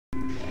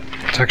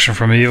Protection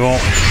from evil.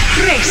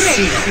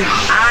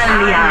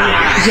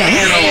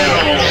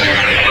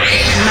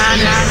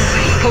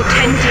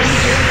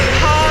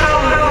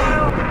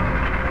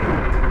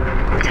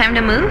 Time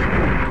to move?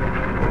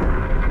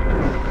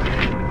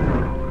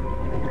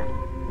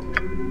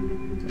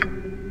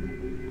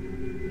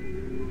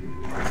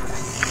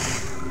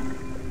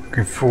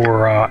 Looking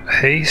for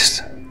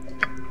haste.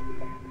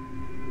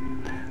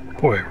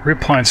 Boy,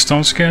 reapplying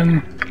stone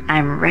skin.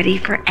 I'm ready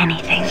for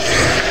anything.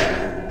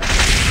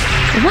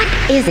 What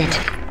is it?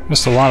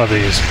 Missed a lot of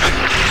these.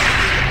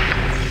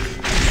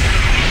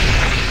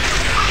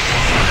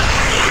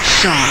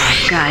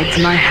 Shaw guides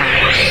my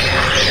hand.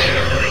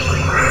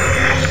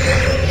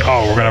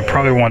 Oh, we're gonna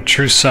probably want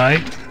true sight.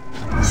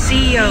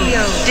 CEO,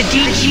 the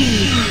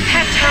DG,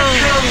 Peto.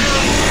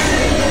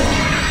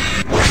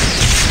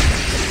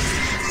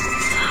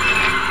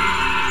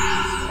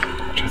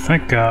 Which I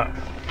think,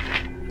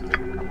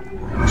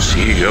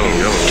 CEO,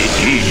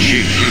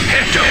 DG,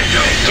 Peto.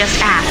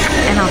 Just ask,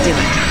 and I'll do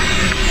it.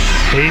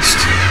 haste.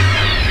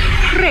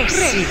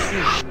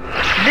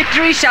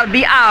 Victory shall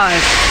be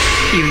ours.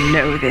 You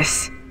know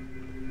this.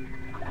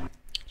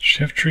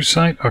 Shift true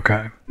sight?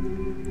 Okay.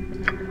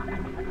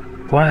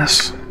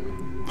 Bless.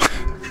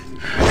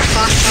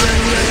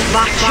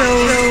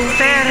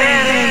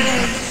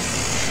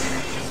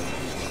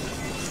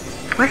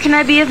 Where can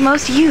I be of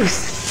most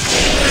use?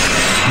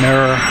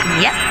 Mirror.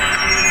 Yep.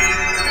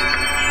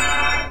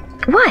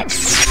 What?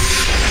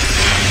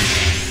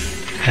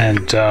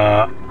 And,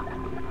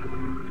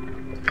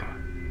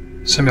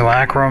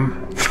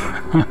 simulacrum.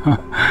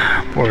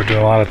 Boy, we're doing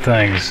a lot of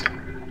things.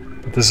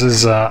 But this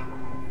is, Jon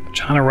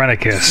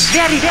Irenicus.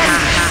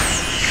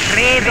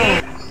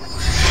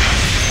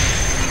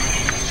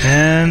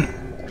 And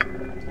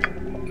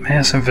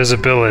mass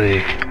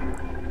invisibility.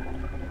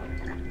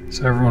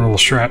 So everyone will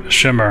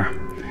shimmer.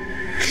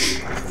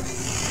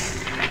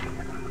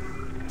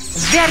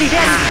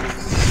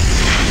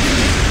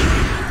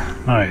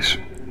 Nice.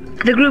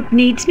 The group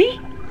needs me?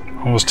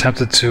 Almost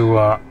tempted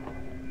to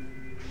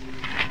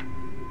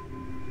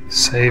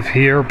save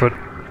here, but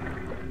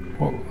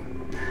whoa.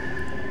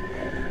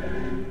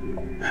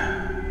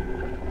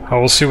 Oh,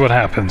 we'll see what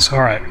happens.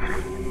 All right.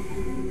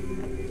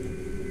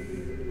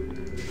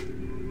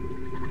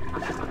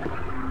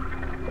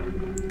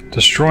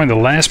 Destroying the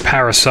last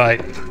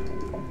parasite.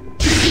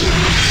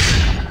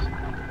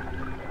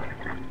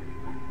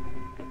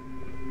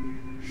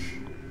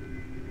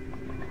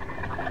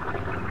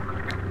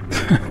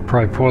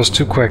 Probably paused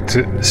too quick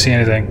to see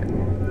anything.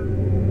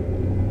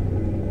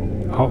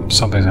 Oh,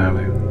 something's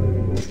happening.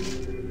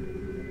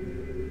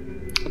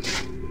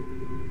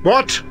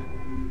 What?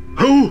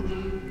 Who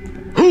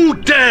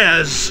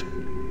dares?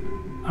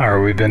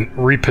 Alright, we've been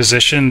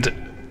repositioned.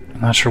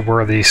 I'm not sure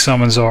where the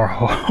summons are.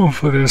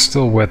 Hopefully they're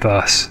still with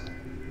us.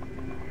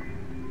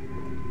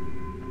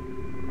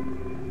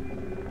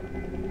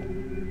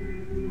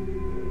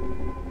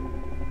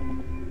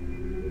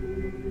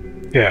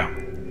 Yeah.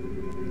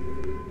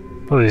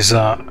 Well, he's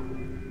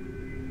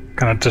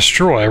gonna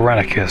destroy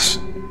Irenicus.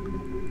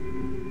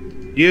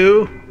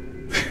 You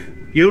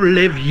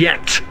live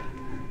yet.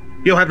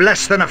 You have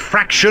less than a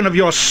fraction of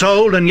your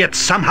soul, and yet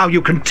somehow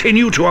you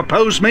continue to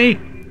oppose me?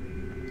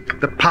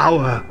 The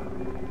power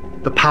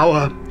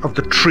of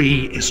the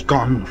tree is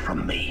gone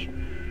from me.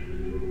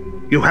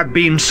 You have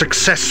been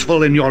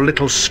successful in your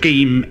little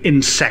scheme,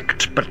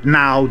 insect, but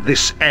now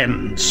this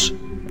ends.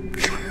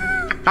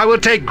 I will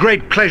take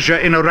great pleasure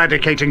in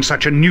eradicating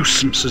such a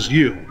nuisance as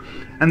you,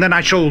 and then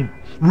I shall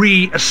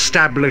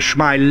re-establish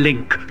my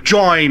link,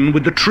 join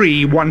with the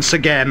tree once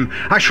again.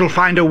 I shall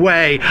find a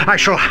way. I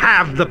shall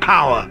have the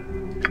power.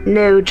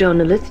 No,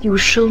 Joneleth, you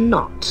shall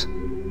not.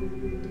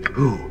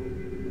 Who?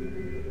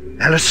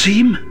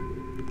 Ellesime?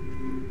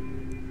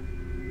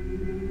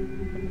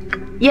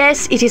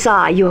 Yes, it is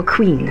I, your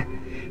queen.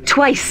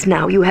 Twice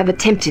now you have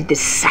attempted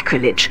this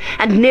sacrilege,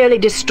 and nearly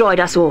destroyed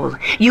us all.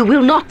 You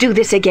will not do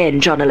this again,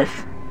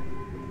 Joneleth.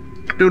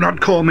 Do not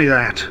call me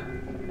that.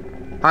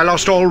 I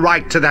lost all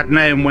right to that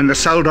name when the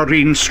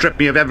Suldanessellar stripped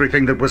me of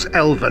everything that was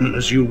elven,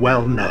 as you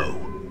well know.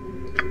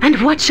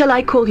 And what shall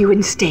I call you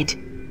instead?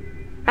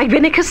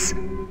 Irenicus?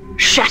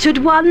 Shattered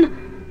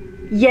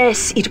One?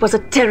 Yes, it was a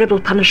terrible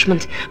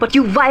punishment, but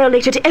you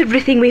violated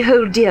everything we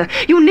hold dear.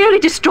 You nearly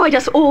destroyed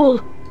us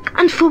all.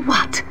 And for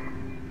what?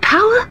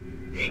 Power?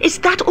 Is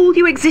that all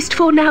you exist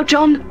for now,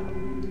 Jon?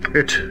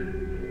 It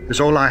is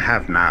all I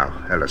have now,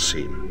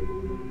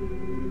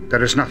 Ellesime.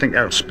 There is nothing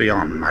else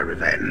beyond my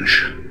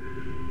revenge.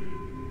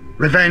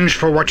 Revenge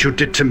for what you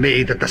did to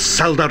me, that the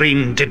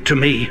Suldanessellar did to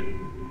me.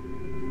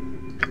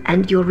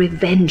 And your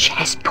revenge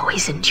has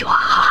poisoned your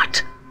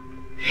heart.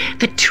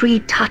 The tree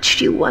touched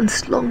you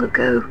once long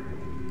ago.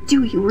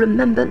 Do you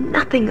remember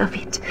nothing of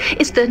it?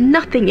 Is there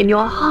nothing in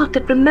your heart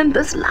that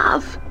remembers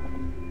love?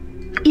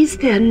 Is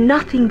there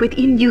nothing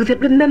within you that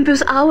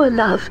remembers our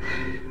love?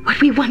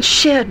 What we once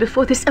shared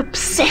before this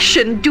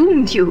obsession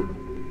doomed you?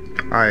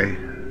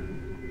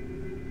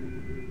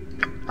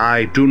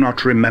 I do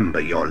not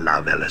remember your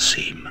love,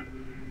 Ellesime.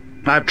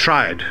 I've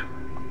tried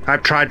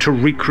I've tried to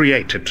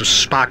recreate it, to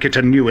spark it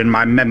anew in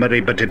my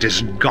memory, but it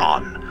is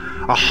gone.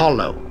 A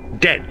hollow,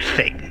 dead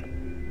thing.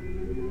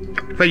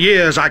 For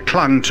years I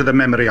clung to the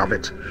memory of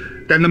it.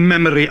 Then the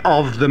memory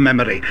of the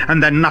memory,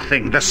 and then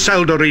nothing. The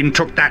Seldarine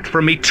took that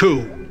from me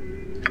too.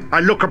 I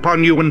look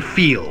upon you and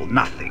feel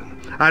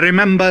nothing. I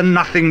remember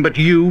nothing but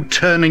you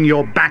turning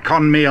your back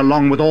on me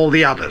along with all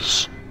the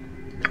others.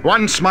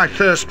 Once my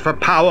thirst for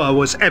power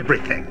was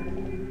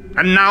everything,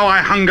 and now I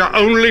hunger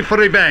only for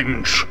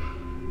revenge.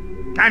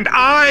 And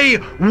I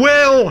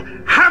will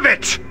have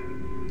it!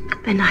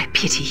 Then I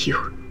pity you.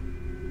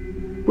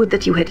 Would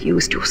that you had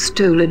used your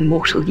stolen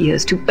mortal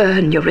years to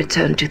earn your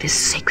return to this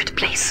sacred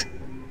place.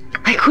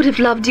 I could have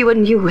loved you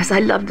anew as I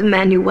loved the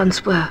man you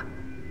once were.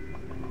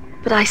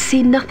 But I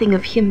see nothing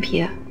of him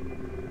here.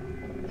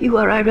 You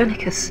are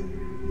Irenicus,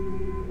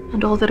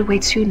 and all that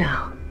awaits you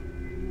now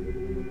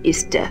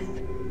is death.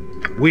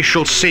 We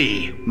shall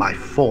see, my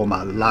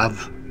former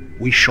love.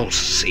 We shall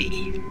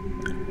see.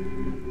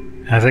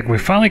 I think we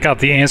finally got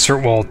the answer,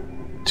 well,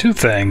 two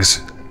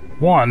things.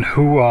 One,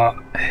 who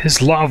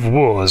his love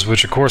was,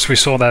 which of course we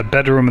saw that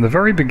bedroom in the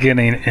very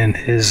beginning in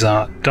his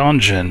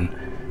dungeon.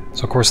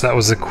 So of course that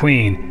was the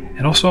queen.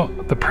 And also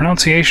the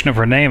pronunciation of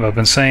her name, I've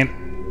been saying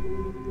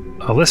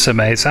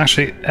Ellesime, it's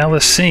actually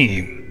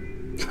Ellesime.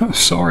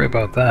 Sorry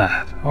about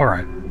that.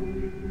 Alright.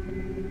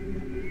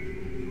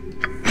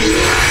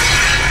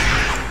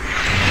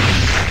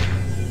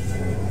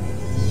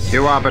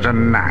 You are but a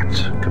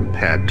gnat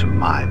compared to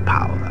my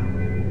power.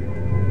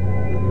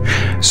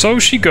 So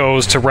she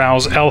goes to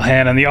rouse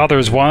Elhan and the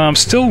others while I'm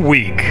still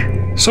weak.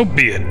 So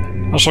be it.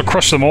 I shall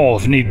crush them all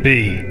if need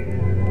be.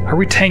 I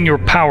retain your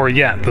power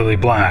yet, Lilly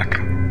Black.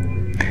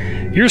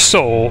 Your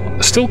soul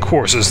still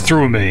courses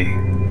through me.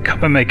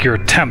 Come and make your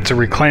attempt to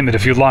reclaim it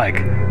if you like.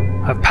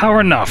 I have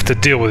power enough to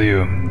deal with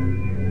you.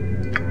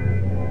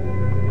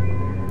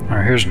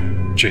 Alright, here's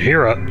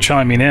Jaheira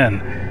chiming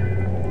in,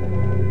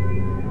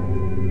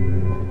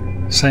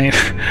 saying,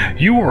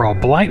 you are a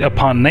blight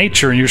upon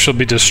nature and you shall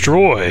be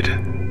destroyed.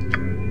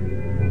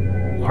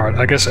 Alright,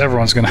 I guess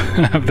everyone's gonna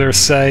have their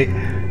say.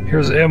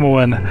 Here's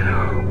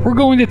Imoen. We're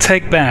going to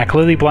take back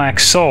Lilly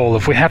Black's soul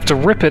if we have to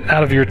rip it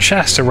out of your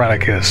chest,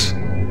 Irenicus.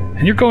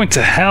 And you're going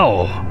to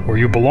hell, where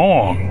you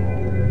belong.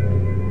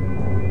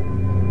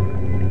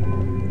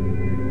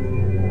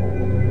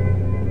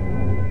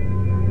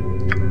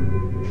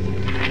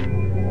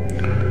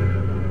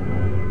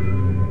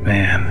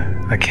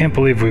 Man, I can't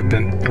believe we've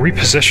been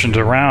repositioned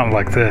around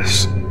like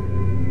this.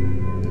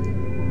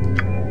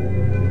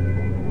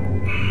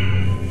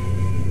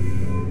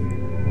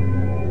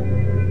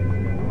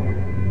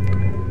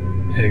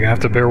 You're gonna have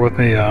to bear with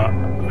me.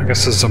 I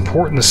guess it's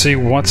important to see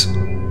what's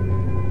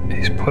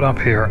he's put up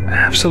here.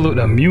 Absolute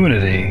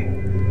immunity.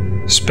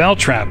 Spell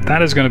trap.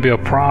 That is going to be a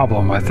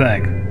problem, I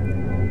think.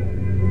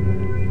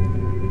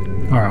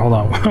 Alright, hold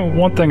on.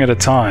 One thing at a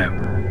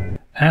time.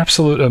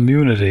 Absolute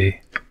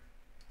immunity.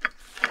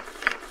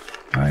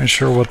 Not even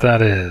sure what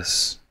that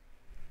is.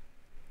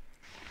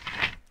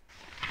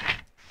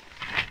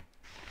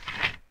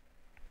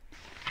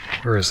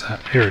 Where is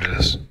that? Here it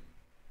is.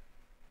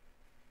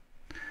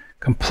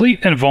 Complete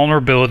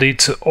invulnerability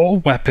to all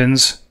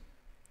weapons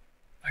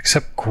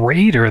except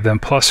greater than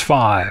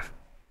 +5.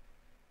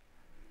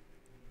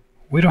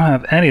 We don't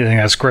have anything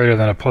that's greater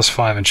than a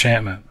 +5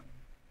 enchantment.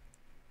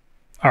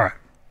 Alright.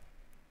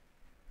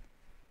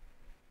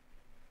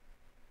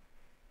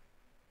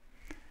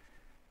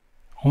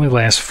 Only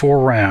lasts 4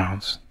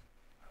 rounds.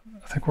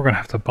 I think we're going to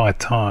have to buy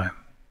time.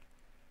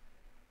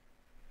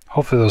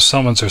 Hopefully those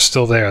summons are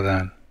still there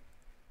then.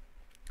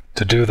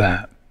 To do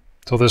that.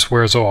 Till this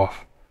wears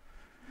off.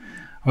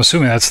 I'm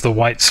assuming that's the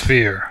white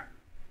sphere.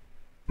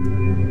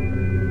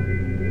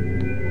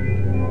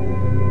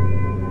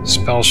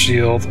 Spell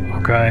shield,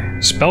 okay.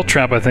 Spell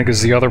trap I think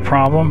is the other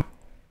problem.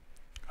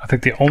 I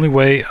think the only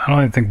way, I don't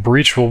even think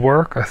breach will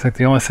work. I think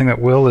the only thing that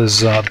will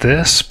is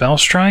this, spell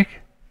strike.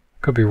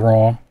 Could be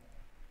wrong.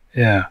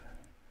 Yeah.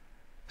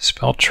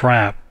 Spell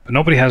trap, but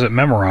nobody has it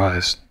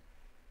memorized.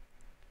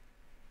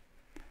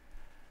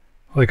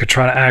 Well, they could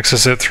try to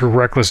access it through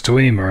Reckless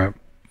Dwemer. It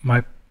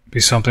might be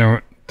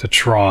something to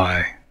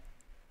try.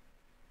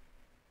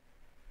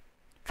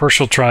 First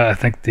she'll try, I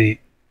think, the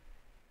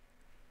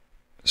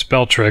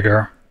spell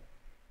trigger,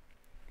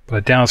 but I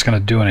doubt it's going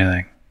to do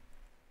anything.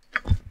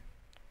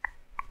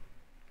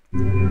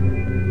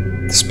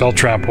 The spell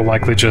trap will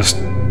likely just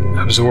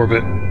absorb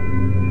it.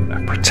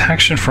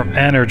 Protection from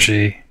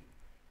energy.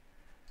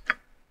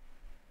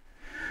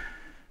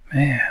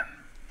 Man.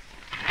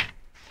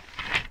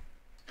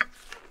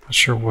 Not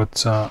sure what...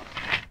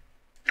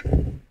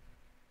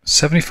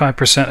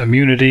 75%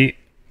 immunity,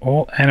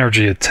 all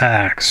energy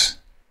attacks.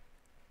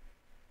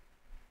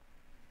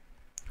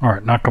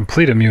 Alright, not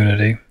complete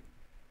immunity,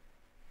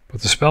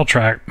 but the spell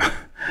track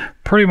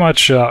pretty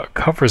much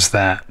covers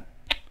that.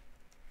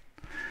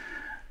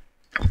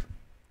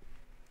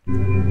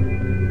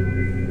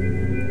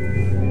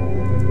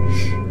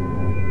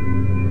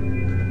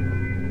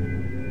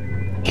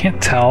 Can't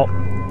tell.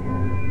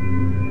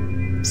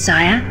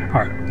 Sire?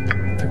 Alright,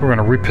 I think we're going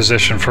to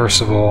reposition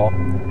first of all.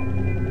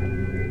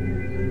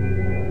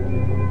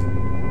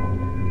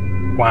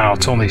 Wow,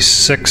 it's only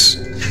 6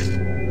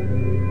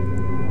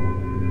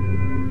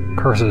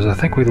 curses. I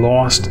think we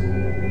lost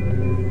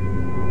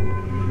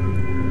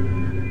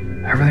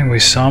everything we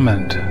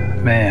summoned.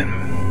 Man.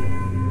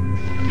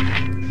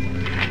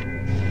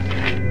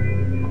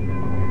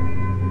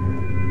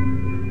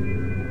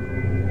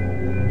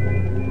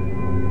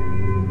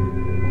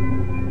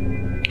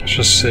 Let's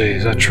just see.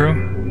 Is that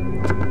true?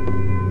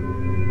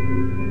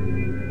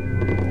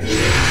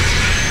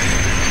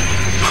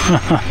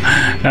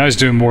 Now he's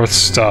doing more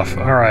stuff.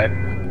 Alright.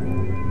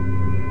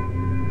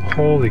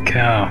 Holy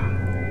cow.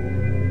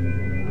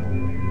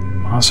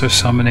 Monster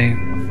summoning.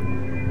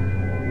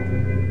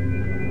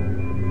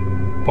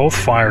 Both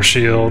fire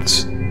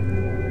shields.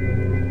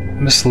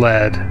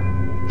 Misled.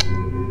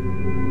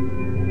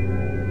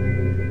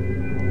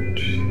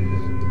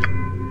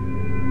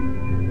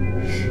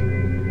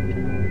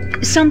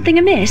 Something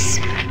amiss?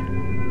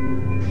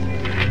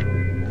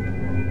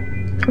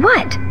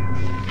 What?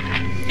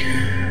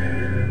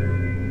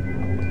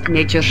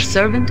 Nature's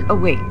servant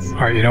awaits.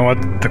 Alright, you know what?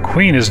 The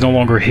queen is no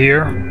longer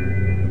here.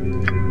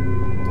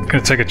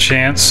 Gonna take a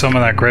chance,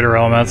 summon that greater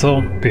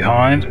elemental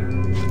behind.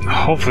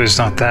 Hopefully it's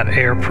not that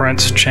air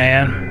prince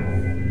Chan.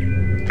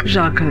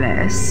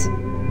 Joneleth.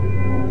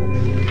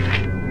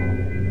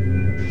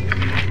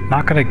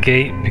 Not gonna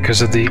gate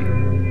because of the...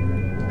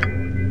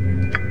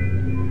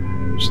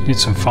 Just need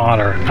some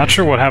fodder. Not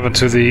sure what happened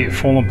to the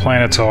Fallen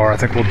Planetar. I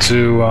think we'll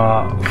do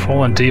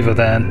Fallen Diva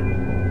then.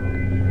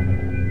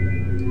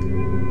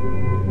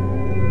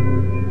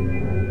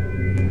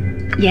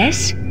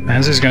 Yes?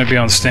 Manzi's gonna be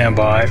on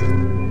standby.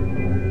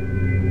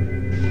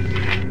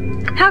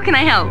 How can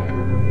I help?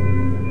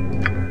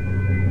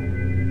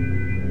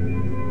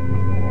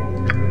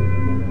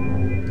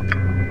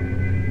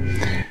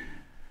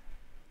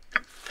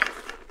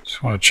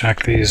 Just want to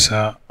check these,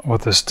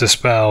 what this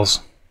dispels.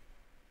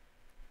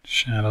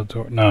 Shadow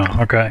door. No,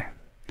 okay.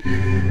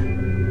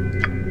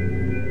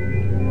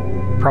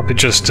 Probably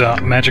just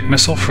magic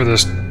missile for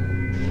this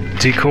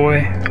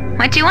decoy.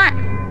 What do you want?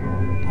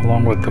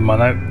 Along with the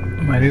minute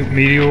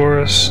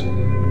meteors.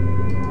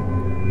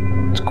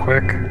 It's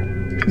quick.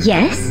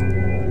 Yes?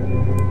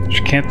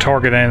 She can't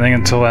target anything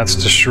until that's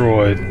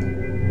destroyed. So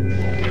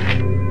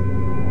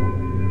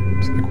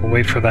I think we'll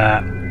wait for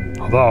that.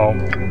 Although...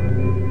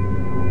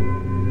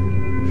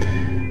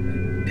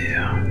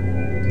 Yeah.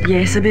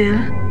 Yes, Bill.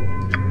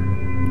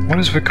 What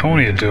is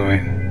Viconia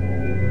doing?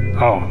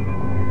 Oh.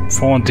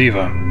 Fallen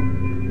Diva.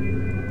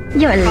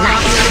 Your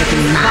life is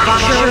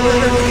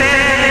mine.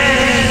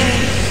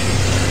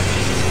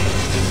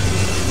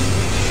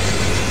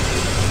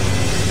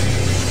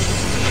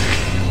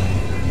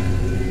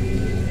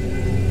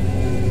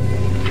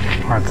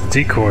 Alright, the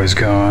decoy's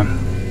gone.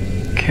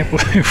 Can't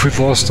believe we've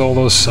lost all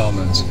those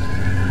summons.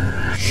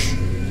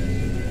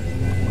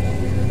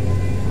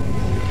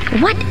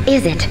 What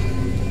is it?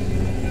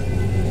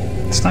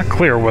 It's not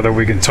clear whether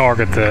we can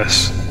target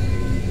this.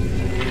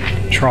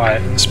 Try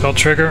it. Spell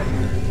trigger.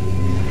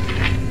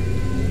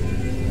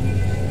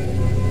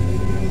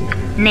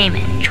 Name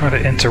it. Try to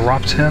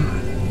interrupt him.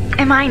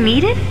 Am I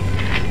needed?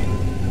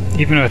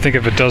 Even though I think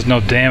if it does no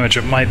damage,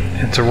 it might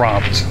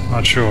interrupt.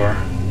 Not sure.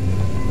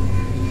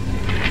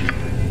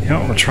 You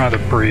know, we'll try to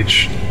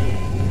breach.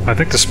 I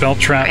think the spell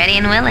trap Ready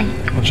and willing.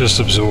 will just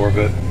absorb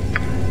it.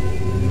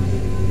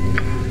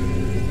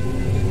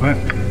 What?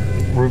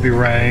 Ruby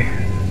Ray.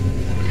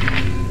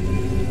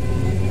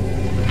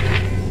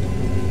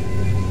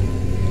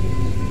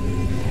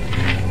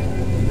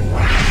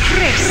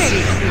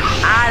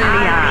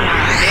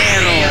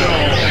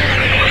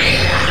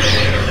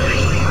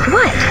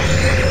 What?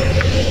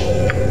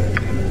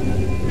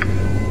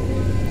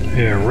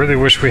 Yeah, really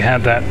wish we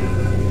had that.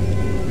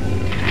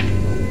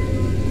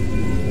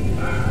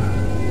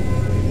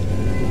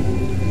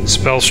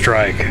 Spell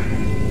strike.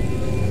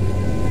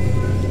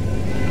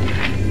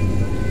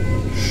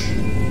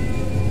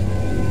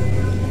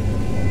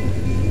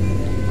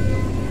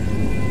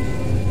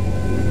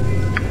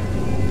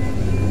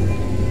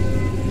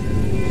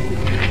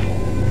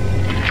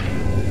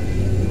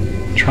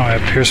 Try a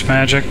pierce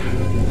magic.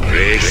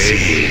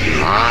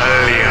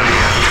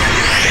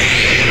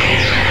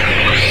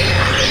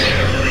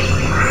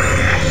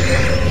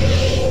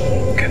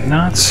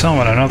 Cannot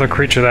summon another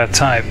creature that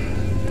type.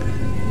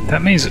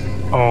 That means...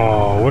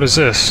 Oh, what is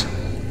this?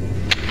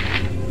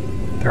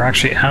 They're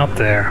actually out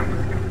there.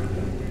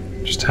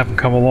 Just haven't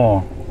come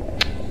along.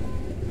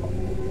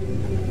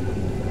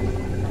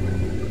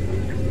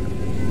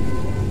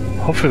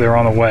 Hopefully they're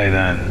on the way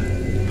then.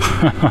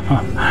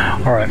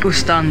 Alright.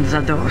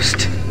 Ustanza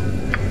dost.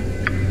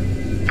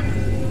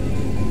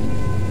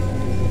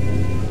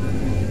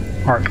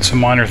 Alright, some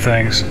minor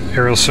things.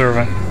 Aerial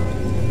Servant.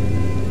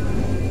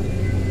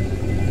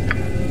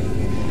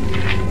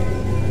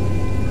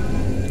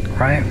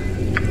 Right?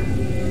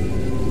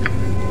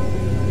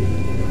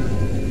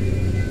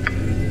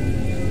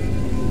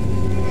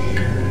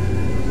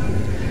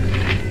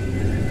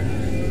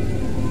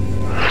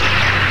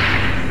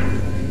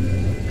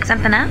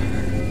 Something up?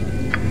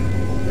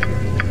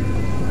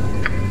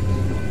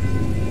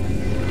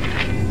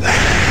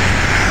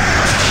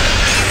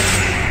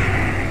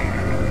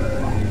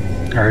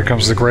 Alright, here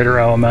comes the greater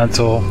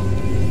elemental.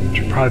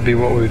 Which would probably be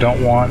what we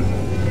don't want.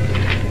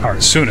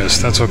 Alright,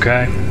 soonest, that's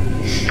okay.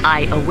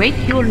 I await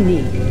your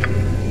need.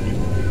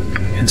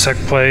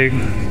 Insect plague.